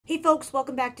Hey folks,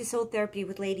 welcome back to Soul Therapy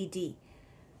with Lady D.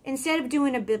 Instead of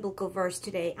doing a biblical verse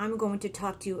today, I'm going to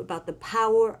talk to you about the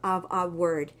power of our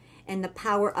word and the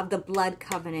power of the blood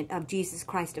covenant of Jesus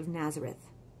Christ of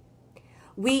Nazareth.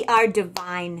 We are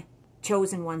divine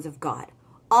chosen ones of God.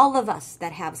 All of us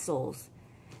that have souls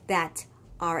that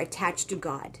are attached to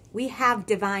God. We have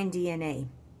divine DNA.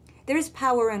 There is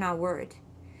power in our word.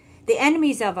 The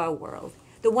enemies of our world,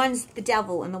 the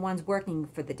devil and the ones working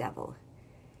for the devil,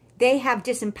 they have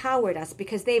disempowered us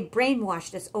because they've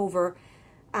brainwashed us over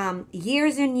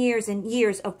years and years and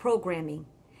years of programming.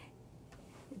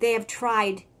 They have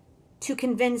tried to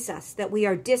convince us that we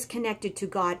are disconnected to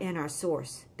God and our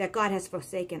source, that God has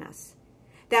forsaken us,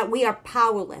 that we are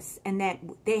powerless, and that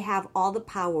they have all the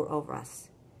power over us.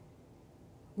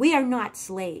 We are not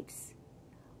slaves.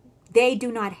 They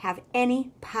do not have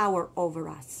any power over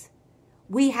us.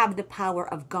 We have the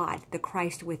power of God, the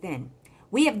Christ within.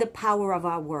 We have the power of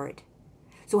our word.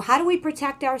 So how do we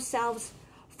protect ourselves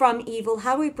from evil?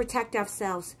 How do we protect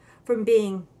ourselves from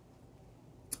being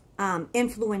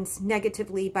influenced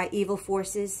negatively by evil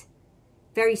forces?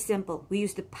 Very simple. We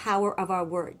use the power of our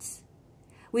words.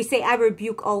 We say, I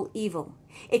rebuke all evil.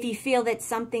 If you feel that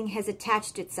something has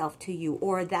attached itself to you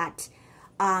or that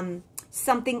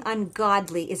something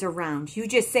ungodly is around, you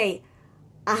just say,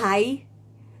 I,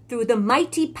 through the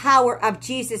mighty power of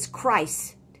Jesus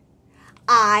Christ,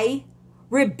 I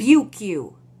rebuke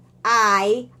you.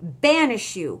 I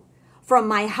banish you from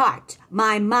my heart,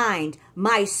 my mind,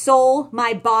 my soul,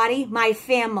 my body, my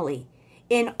family,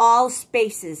 in all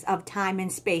spaces of time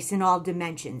and space, in all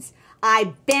dimensions.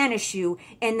 I banish you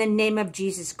in the name of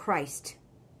Jesus Christ.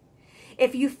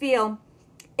 If you feel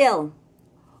ill,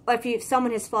 or if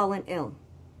someone has fallen ill,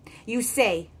 you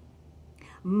say,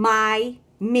 me,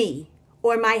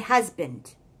 or my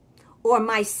husband, or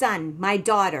my son, my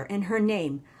daughter, in her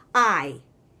name, I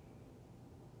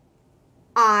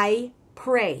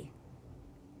pray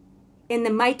in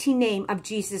the mighty name of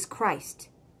Jesus Christ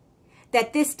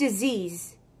that this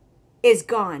disease is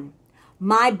gone.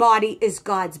 My body is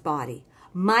God's body.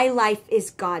 My life is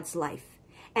God's life.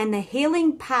 And the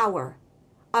healing power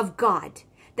of God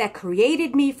that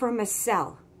created me from a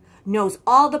cell knows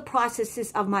all the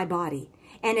processes of my body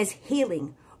and is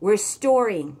healing,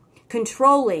 restoring,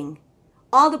 controlling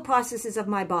all the processes of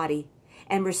my body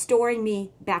and restoring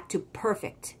me back to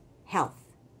perfect health.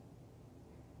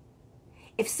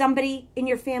 If somebody in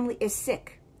your family is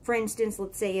sick, for instance,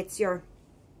 let's say it's your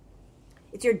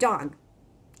dog,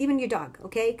 even your dog,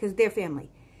 okay, because they're family.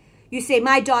 You say,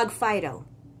 my dog Fido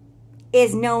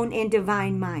is known in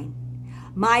divine mind.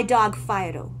 My dog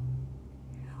Fido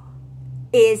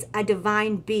is a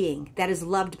divine being that is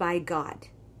loved by God.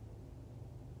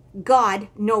 God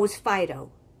knows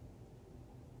Fido.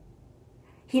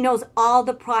 He knows all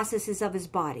the processes of his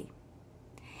body.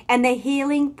 And the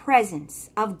healing presence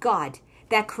of God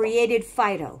that created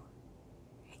Fido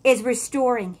is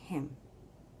restoring him,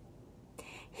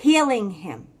 healing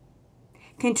him,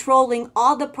 controlling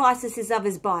all the processes of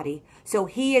his body so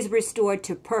he is restored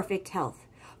to perfect health.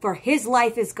 For his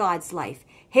life is God's life.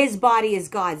 His body is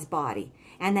God's body.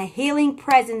 And the healing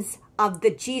presence of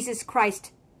the Jesus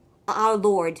Christ, our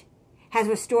Lord, has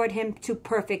restored him to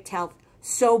perfect health.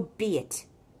 So be it.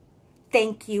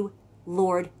 Thank you,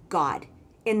 Lord God,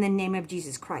 in the name of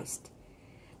Jesus Christ.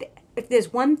 If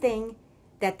there's one thing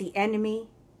that the enemy,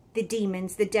 the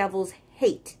demons, the devils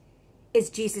hate, is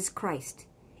Jesus Christ.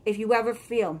 If you ever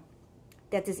feel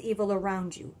that there's evil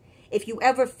around you, if you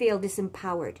ever feel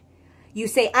disempowered, you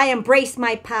say, I embrace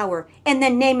my power in the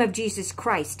name of Jesus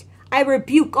Christ. I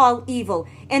rebuke all evil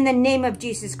in the name of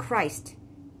Jesus Christ.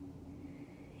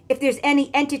 If there's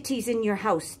any entities in your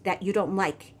house that you don't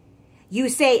like, you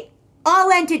say,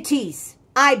 all entities,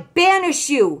 I banish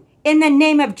you in the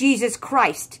name of Jesus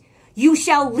Christ. You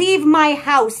shall leave my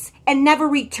house and never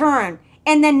return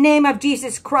in the name of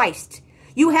Jesus Christ.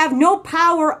 You have no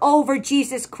power over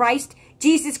Jesus Christ.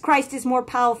 Jesus Christ is more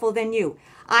powerful than you.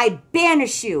 I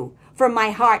banish you from my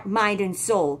heart, mind, and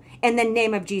soul in the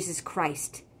name of Jesus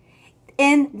Christ.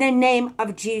 In the name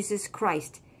of Jesus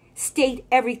Christ. State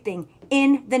everything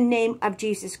in the name of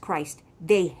Jesus Christ.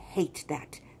 They hate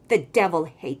that. The devil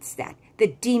hates that. The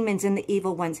demons and the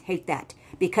evil ones hate that.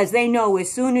 Because they know as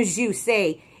soon as you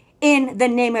say, in the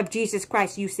name of Jesus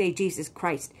Christ, you say Jesus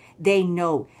Christ, they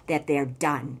know that they're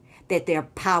done, that they're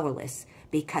powerless,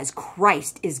 because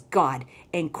Christ is God,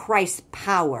 and Christ's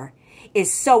power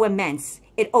is so immense,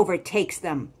 it overtakes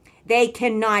them. They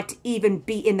cannot even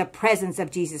be in the presence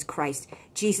of Jesus Christ.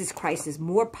 Jesus Christ is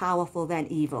more powerful than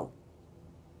evil.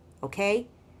 Okay?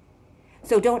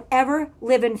 So don't ever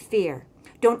live in fear.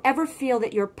 Don't ever feel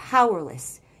that you're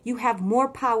powerless. You have more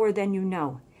power than you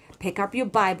know. pick up your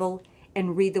Bible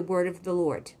and read the word of the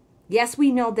Lord. Yes,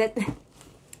 we know that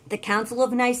the Council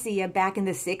of Nicaea back in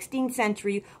the 16th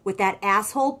century with that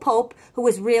asshole pope who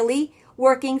was really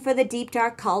working for the deep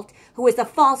dark cult, who was a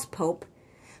false pope,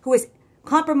 who was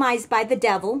compromised by the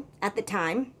devil at the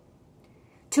time,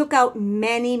 took out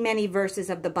many, many verses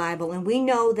of the Bible. And we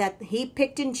know that he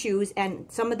picked and chose, and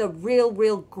some of the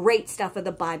real great stuff of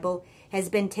the Bible has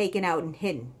been taken out and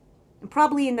hidden, and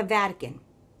probably in the Vatican.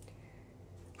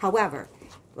 However,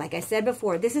 like I said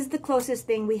before, this is the closest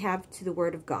thing we have to the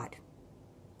Word of God.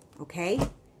 Okay?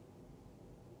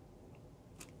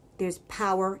 There's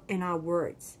power in our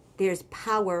words. There's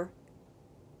power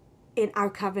in our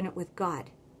covenant with God.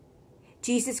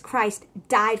 Jesus Christ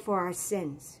died for our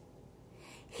sins.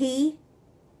 He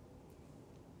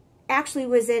actually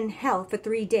was in hell for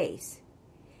 3 days.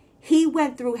 He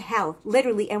went through hell,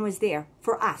 literally, and was there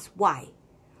for us. Why?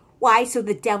 Why? So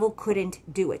the devil couldn't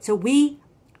do it. So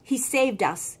he saved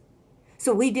us,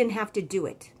 so we didn't have to do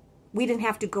it. We didn't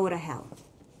have to go to hell.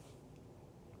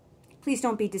 Please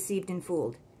don't be deceived and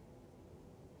fooled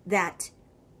that,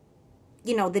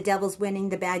 you know, the devil's winning,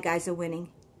 the bad guys are winning.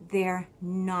 They're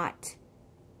not.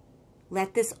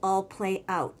 Let this all play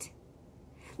out.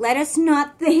 Let us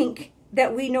not think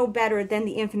that we know better than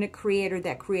the infinite creator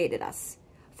that created us.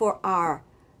 For our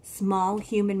small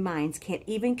human minds can't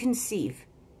even conceive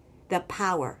the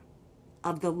power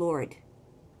of the Lord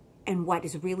and what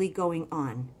is really going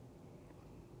on.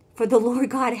 For the Lord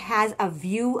God has a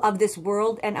view of this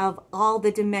world and of all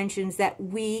the dimensions that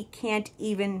we can't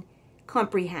even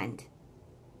comprehend.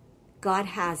 God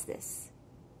has this,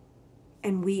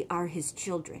 and we are his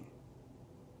children.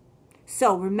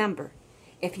 So remember,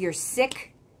 if you're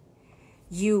sick,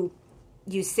 you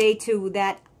say to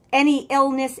that, any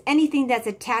illness, anything that's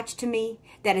attached to me,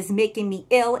 that is making me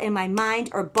ill in my mind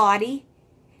or body,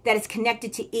 that is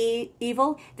connected to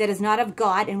evil, that is not of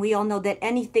God. And we all know that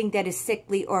anything that is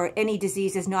sickly or any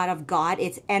disease is not of God.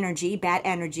 It's energy, bad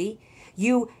energy.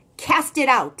 You cast it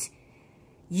out.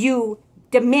 You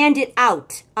demand it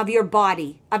out of your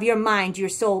body, of your mind, your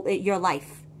soul, your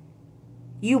life.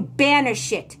 You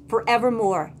banish it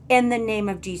forevermore in the name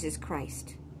of Jesus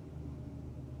Christ.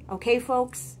 Okay,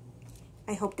 folks?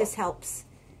 I hope this helps.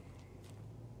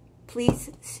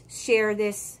 Please share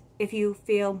this if you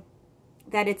feel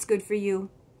that it's good for you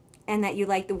and that you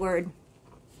like the word.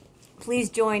 Please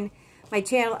join my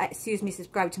channel,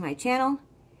 subscribe to my channel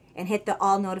and hit the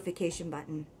all notification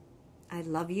button. I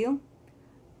love you.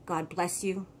 God bless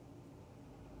you.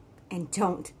 And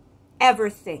don't ever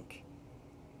think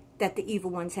that the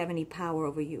evil ones have any power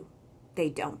over you. They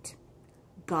don't.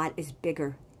 God is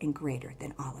bigger and greater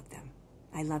than all of them.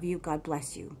 I love you. God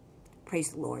bless you.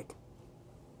 Praise the Lord.